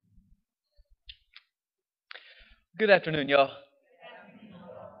Good afternoon, y'all.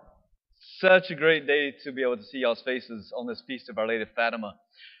 Such a great day to be able to see y'all's faces on this feast of Our Lady of Fatima.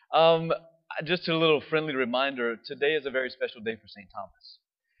 Um, just a little friendly reminder, today is a very special day for St. Thomas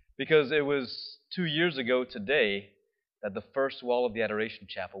because it was 2 years ago today that the first wall of the Adoration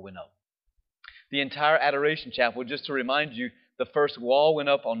Chapel went up. The entire Adoration Chapel, just to remind you, the first wall went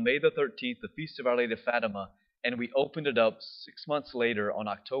up on May the 13th, the feast of Our Lady of Fatima, and we opened it up 6 months later on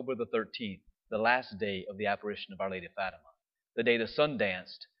October the 13th, the last day of the apparition of Our Lady of Fatima, the day the sun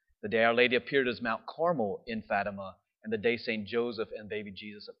danced, the day Our Lady appeared as Mount Carmel in Fatima, and the day St. Joseph and baby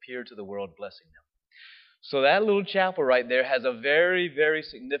Jesus appeared to the world, blessing them. So that little chapel right there has a very, very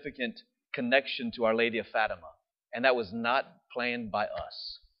significant connection to Our Lady of Fatima, and that was not planned by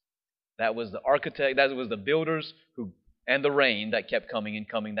us. That was the architect, that was the builders and the rain that kept coming and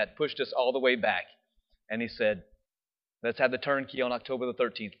coming that pushed us all the way back. And he said, let's have the turnkey on October the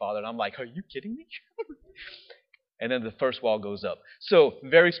 13th, Father. And I'm like, are you kidding me? And then the first wall goes up. So,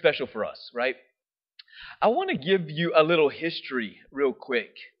 very special for us, right? I want to give you a little history real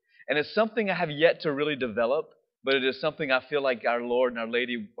quick. And it's something I have yet to really develop, but it is something I feel like our Lord and Our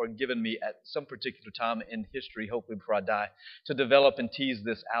Lady are giving me at some particular time in history, hopefully before I die, to develop and tease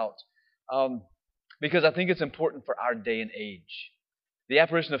this out. Because I think it's important for our day and age. The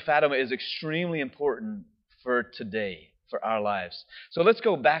apparition of Fatima is extremely important for today, for our lives. So let's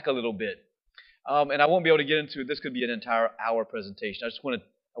go back a little bit. And I won't be able to get into it. This could be an entire hour presentation. I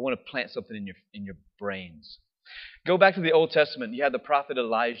want to plant something in your brains. Go back to the Old Testament. You had the prophet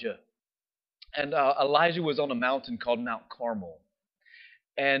Elijah. And Elijah was on a mountain called Mount Carmel.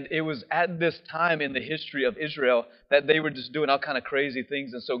 And it was at this time in the history of Israel that they were just doing all kind of crazy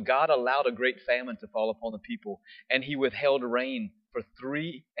things. And so God allowed a great famine to fall upon the people. And he withheld rain for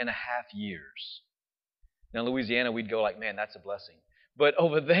 3.5 years. Now, in Louisiana, we'd go like, man, that's a blessing. But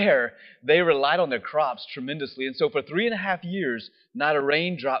over there, they relied on their crops tremendously. And so for 3.5 years, not a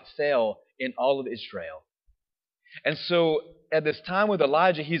raindrop fell in all of Israel. And so at this time with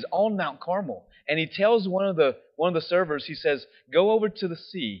Elijah, he's on Mount Carmel. And he tells one of the servers, he says, go over to the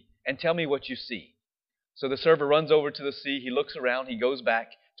sea and tell me what you see. So the server runs over to the sea. He looks around. He goes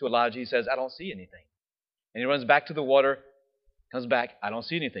back to Elijah. He says, I don't see anything. And he runs back to the water. Comes back, I don't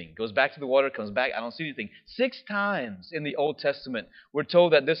see anything. Goes back to the water, comes back, I don't see anything. 6 times in the Old Testament, we're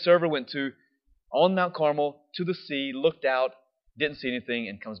told that this server went on Mount Carmel, to the sea, looked out, didn't see anything,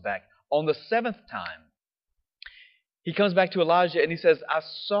 and comes back. On the 7th time, he comes back to Elijah and he says, I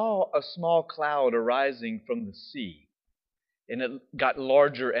saw a small cloud arising from the sea. And it got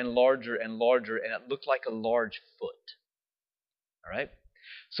larger and larger and larger, and it looked like a large foot. All right?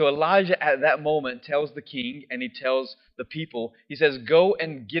 So Elijah at that moment tells the king and he tells the people, he says, go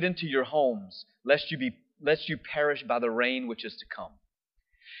and get into your homes, lest you perish by the rain which is to come.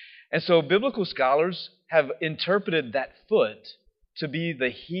 And so biblical scholars have interpreted that foot to be the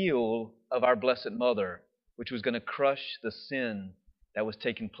heel of our Blessed Mother, which was going to crush the sin that was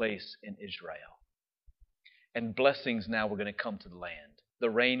taking place in Israel. And blessings now were going to come to the land. The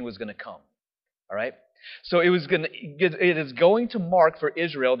rain was going to come. All right? So it is going to mark for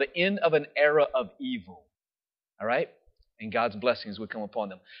Israel the end of an era of evil. All right? And God's blessings would come upon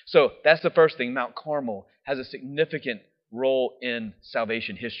them. So that's the first thing. Mount Carmel has a significant role in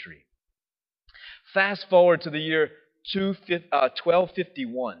salvation history. Fast forward to the year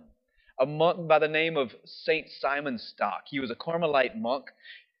 1251. A monk by the name of St. Simon Stock. He was a Carmelite monk.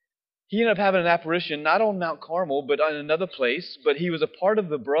 He ended up having an apparition, not on Mount Carmel, but in another place. But he was a part of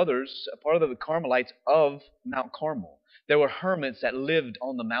the brothers, a part of the Carmelites of Mount Carmel. There were hermits that lived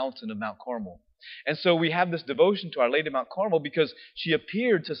on the mountain of Mount Carmel. And so we have this devotion to Our Lady of Mount Carmel because she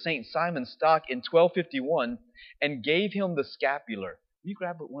appeared to St. Simon Stock in 1251 and gave him the scapular. Will you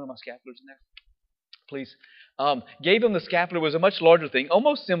grab one of my scapulars in there, please? Gave him the scapular. It was a much larger thing,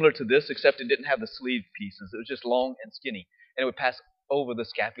 almost similar to this, except it didn't have the sleeve pieces. It was just long and skinny, and it would pass over the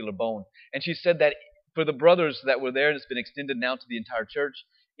scapular bone. And she said that for the brothers that were there, and it's been extended now to the entire church,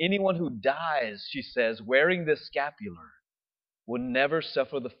 anyone who dies, she says, wearing this scapular will never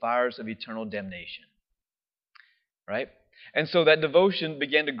suffer the fires of eternal damnation. Right? And so that devotion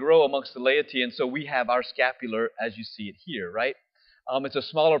began to grow amongst the laity, and so we have our scapular as you see it here, right? It's a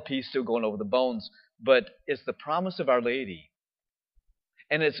smaller piece still going over the bones, but it's the promise of Our Lady.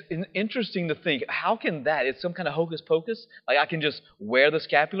 And it's interesting to think, how can that? It's some kind of hocus pocus? Like I can just wear the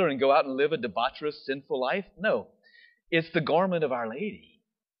scapular and go out and live a debaucherous, sinful life? No. It's the garment of Our Lady.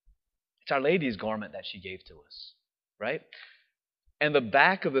 It's Our Lady's garment that she gave to us, right? And the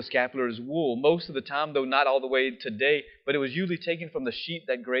back of the scapular is wool. Most of the time, though not all the way today, but it was usually taken from the sheep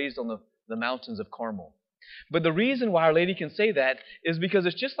that grazed on the mountains of Carmel. But the reason why Our Lady can say that is because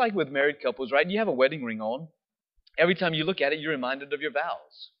it's just like with married couples, right? You have a wedding ring on. every time you look at it, you're reminded of your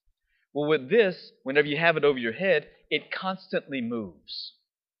vows. Well, with this, whenever you have it over your head, it constantly moves,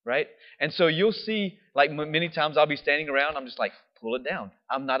 right? And so you'll see, like many times I'll be standing around, I'm just like, pull it down.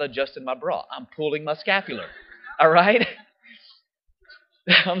 I'm not adjusting my bra. I'm pulling my scapular, all right?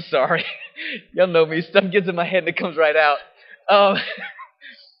 I'm sorry. Y'all know me. Stuff gets in my head and it comes right out. Um,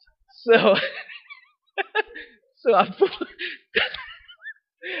 so, so I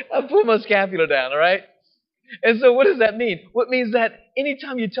pull my scapular down, all right? And so what does that mean? What means that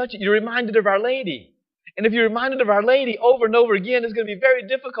anytime you touch it, you're reminded of Our Lady. And if you're reminded of Our Lady over and over again, it's going to be very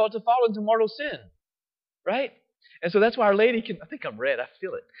difficult to fall into mortal sin, right? And so that's why Our Lady can, I think I'm red, I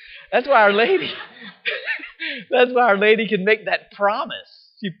feel it. That's why Our Lady, that's why Our Lady can make that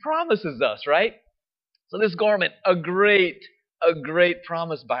promise. She promises us, right? So this garment, a great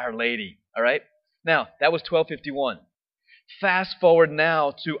promise by Our Lady, all right? Now, that was 1251. Fast forward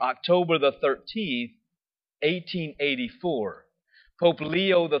now to October the 13th, 1884. Pope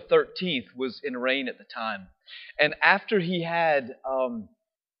Leo the 13th was in reign at the time. And after he had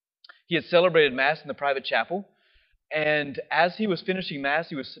celebrated Mass in the private chapel, and as he was finishing Mass,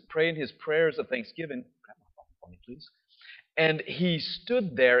 he was praying his prayers of thanksgiving. Grab my phone for me, please. And he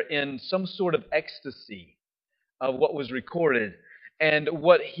stood there in some sort of ecstasy of what was recorded. And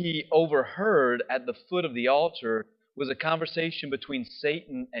what he overheard at the foot of the altar was a conversation between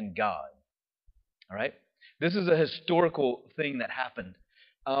Satan and God. All right? This is a historical thing that happened.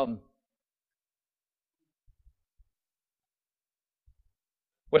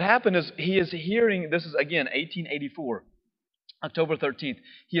 What happened is he is hearing, this is again 1884, October 13th.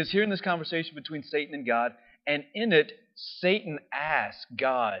 He is hearing this conversation between Satan and God, and in it, Satan asks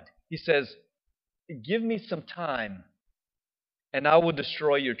God, he says, give me some time, and I will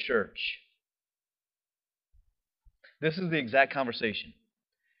destroy your church. This is the exact conversation.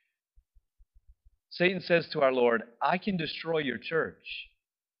 Satan says to our Lord, I can destroy your church.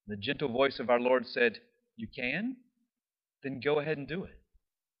 The gentle voice of our Lord said, you can? Then go ahead and do it.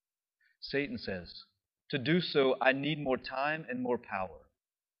 Satan says, to do so, I need more time and more power.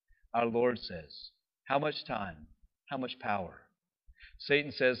 Our Lord says, how much time? How much power?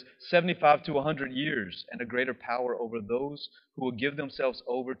 Satan says, 75 to 100 years and a greater power over those who will give themselves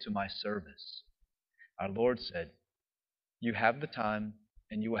over to my service. Our Lord said, you have the time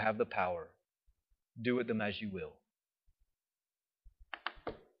and you will have the power. Do with them as you will.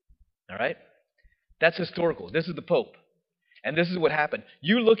 All right? That's historical. This is the Pope. And this is what happened.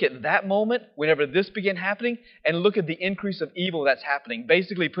 You look at that moment, whenever this began happening, and look at the increase of evil that's happening.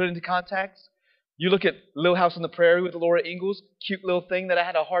 Basically, put it into context. You look at Little House on the Prairie with Laura Ingalls, cute little thing that I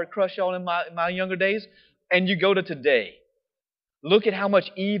had a hard crush on in my younger days, and you go to today. Look at how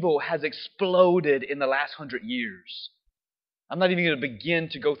much evil has exploded in the last 100 years. I'm not even going to begin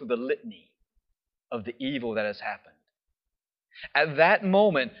to go through the litany of the evil that has happened. At that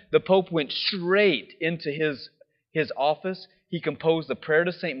moment, the Pope went straight into his office. He composed a prayer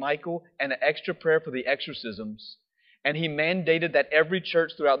to St. Michael and an extra prayer for the exorcisms. And he mandated that every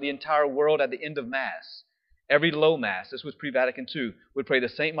church throughout the entire world at the end of Mass, every low Mass, this was pre-Vatican II, would pray the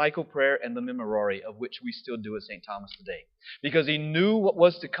St. Michael prayer and the Memorare, of which we still do at St. Thomas today. Because he knew what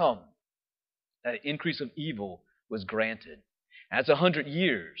was to come, that an increase of evil was granted. That's 100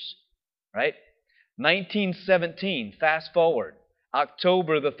 years, right? 1917, fast forward,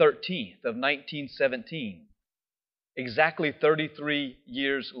 October the 13th of 1917. Exactly 33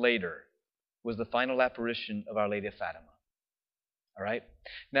 years later was the final apparition of Our Lady of Fatima. All right?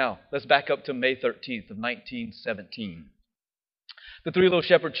 Now, let's back up to May 13th of 1917. The three little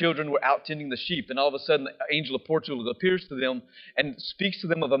shepherd children were out tending the sheep, and all of a sudden the angel of Portugal appears to them and speaks to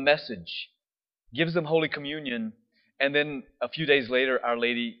them of a message, gives them Holy Communion, and then a few days later, Our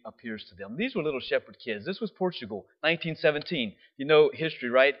Lady appears to them. These were little shepherd kids. This was Portugal, 1917. You know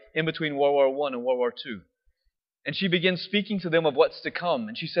history, right? In between World War I and World War II. And she begins speaking to them of what's to come.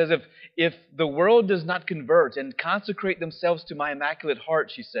 And she says, if the world does not convert and consecrate themselves to my Immaculate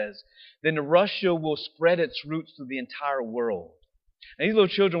Heart, she says, then Russia will spread its roots through the entire world. And these little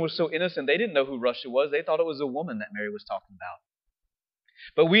children were so innocent, they didn't know who Russia was. They thought it was a woman that Mary was talking about.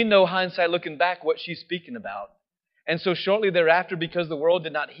 But we know, hindsight looking back, what she's speaking about. And so shortly thereafter, because the world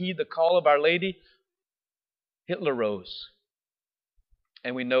did not heed the call of Our Lady, Hitler rose.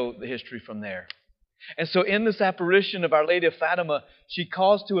 And we know the history from there. And so in this apparition of Our Lady of Fatima, she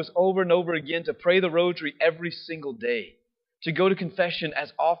calls to us over and over again to pray the rosary every single day, to go to confession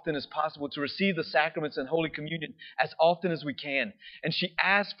as often as possible, to receive the sacraments and Holy Communion as often as we can. And she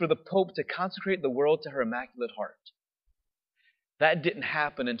asks for the Pope to consecrate the world to her Immaculate Heart. That didn't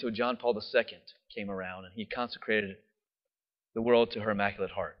happen until John Paul II came around and he consecrated the world to her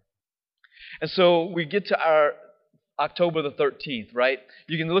Immaculate Heart. And so we get to our October the 13th, right?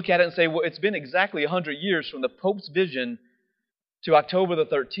 You can look at it and say, well, it's been exactly 100 years from the Pope's vision to October the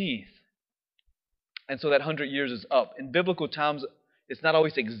 13th. And so that 100 years is up. In biblical times, it's not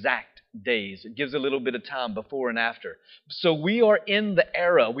always exact days. It gives a little bit of time before and after. So we are in the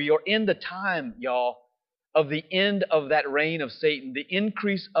era, we are in the time, y'all, of the end of that reign of Satan. The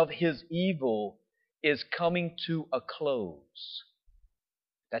increase of his evil is coming to a close.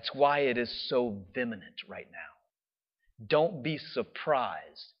 That's why it is so vehement right now. Don't be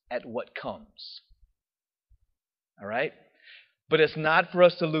surprised at what comes. All right? But it's not for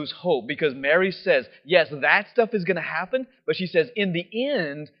us to lose hope, because Mary says, yes, that stuff is going to happen, but she says, in the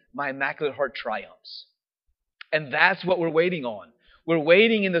end, my Immaculate Heart triumphs. And that's what we're waiting on. We're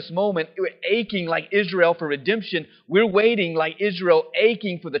waiting in this moment, we're aching like Israel for redemption. We're waiting like Israel,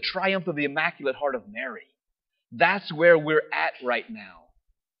 aching for the triumph of the Immaculate Heart of Mary. That's where we're at right now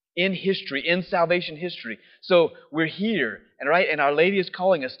in history, in salvation history. So we're here, and Our Lady is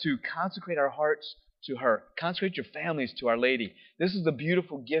calling us to consecrate our hearts to her. Consecrate your families to Our Lady. This is the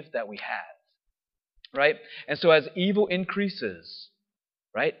beautiful gift that we have, right? And so as evil increases,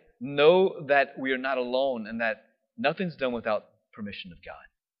 right, know that we are not alone and that nothing's done without permission of God.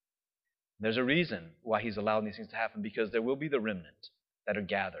 There's a reason why He's allowing these things to happen, because there will be the remnant that are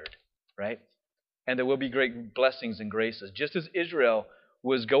gathered, right? And there will be great blessings and graces. Just as Israel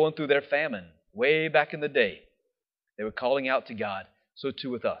was going through their famine way back in the day, they were calling out to God, so too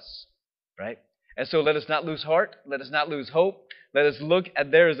with us, right? And so let us not lose heart. Let us not lose hope. Let us look at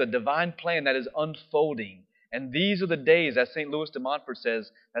there is a divine plan that is unfolding. And these are the days, as St. Louis de Montfort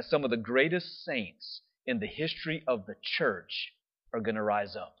says, that some of the greatest saints in the history of the church are going to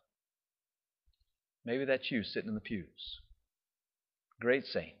rise up. Maybe that's you sitting in the pews. Great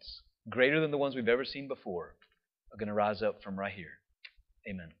saints, greater than the ones we've ever seen before, are going to rise up from right here.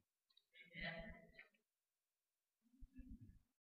 Amen.